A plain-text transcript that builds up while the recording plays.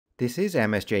This is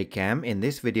MSJ Chem. In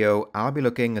this video, I'll be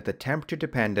looking at the temperature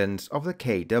dependence of the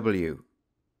Kw.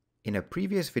 In a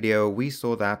previous video, we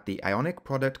saw that the ionic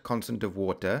product constant of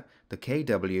water, the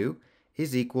Kw,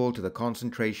 is equal to the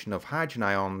concentration of hydrogen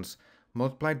ions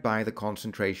multiplied by the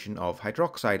concentration of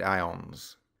hydroxide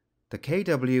ions. The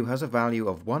Kw has a value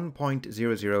of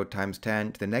 1.00 times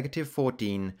 10 to the negative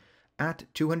 14 at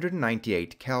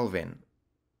 298 Kelvin.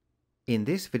 In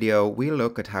this video, we'll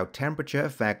look at how temperature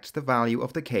affects the value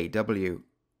of the Kw.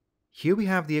 Here we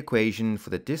have the equation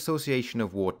for the dissociation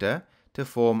of water to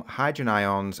form hydrogen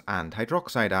ions and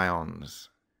hydroxide ions.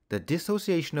 The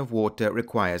dissociation of water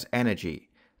requires energy.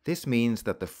 This means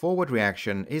that the forward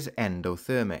reaction is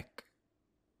endothermic.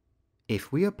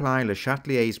 If we apply Le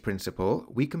Chatelier's principle,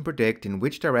 we can predict in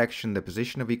which direction the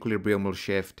position of equilibrium will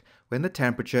shift when the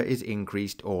temperature is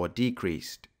increased or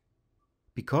decreased.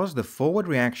 Because the forward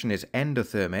reaction is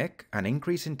endothermic, an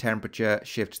increase in temperature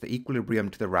shifts the equilibrium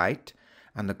to the right,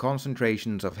 and the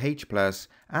concentrations of H+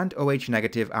 and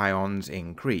OH- ions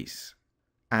increase.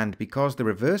 And because the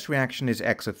reverse reaction is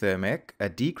exothermic, a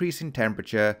decrease in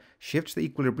temperature shifts the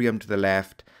equilibrium to the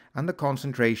left, and the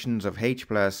concentrations of H+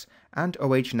 and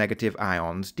OH-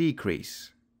 ions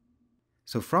decrease.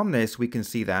 So from this we can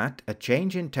see that a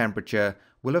change in temperature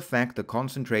will affect the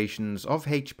concentrations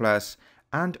of H+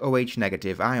 and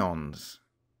OH- ions,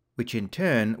 which in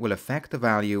turn will affect the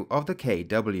value of the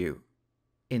Kw.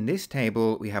 In this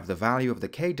table, we have the value of the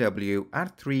Kw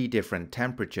at 3 different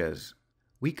temperatures.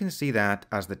 We can see that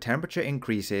as the temperature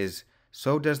increases,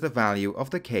 so does the value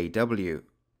of the Kw.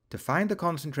 To find the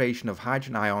concentration of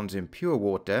hydrogen ions in pure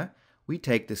water, we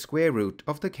take the square root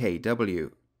of the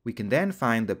Kw. We can then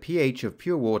find the pH of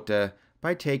pure water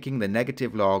by taking the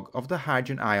negative log of the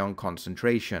hydrogen ion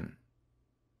concentration.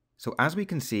 So as we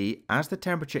can see, as the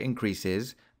temperature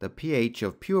increases, the pH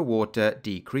of pure water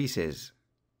decreases.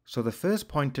 So the first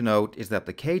point to note is that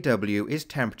the Kw is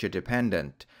temperature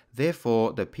dependent.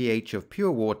 Therefore, the pH of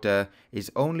pure water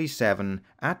is only 7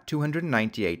 at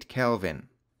 298 Kelvin.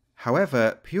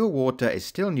 However, pure water is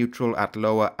still neutral at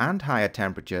lower and higher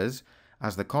temperatures,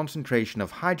 as the concentration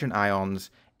of hydrogen ions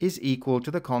is equal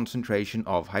to the concentration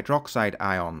of hydroxide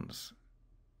ions.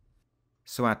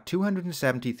 So at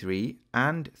 273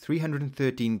 and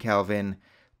 313 Kelvin,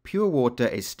 pure water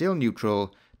is still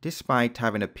neutral despite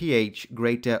having a pH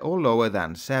greater or lower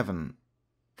than 7.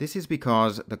 This is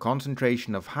because the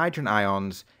concentration of hydrogen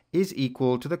ions is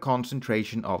equal to the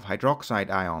concentration of hydroxide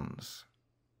ions.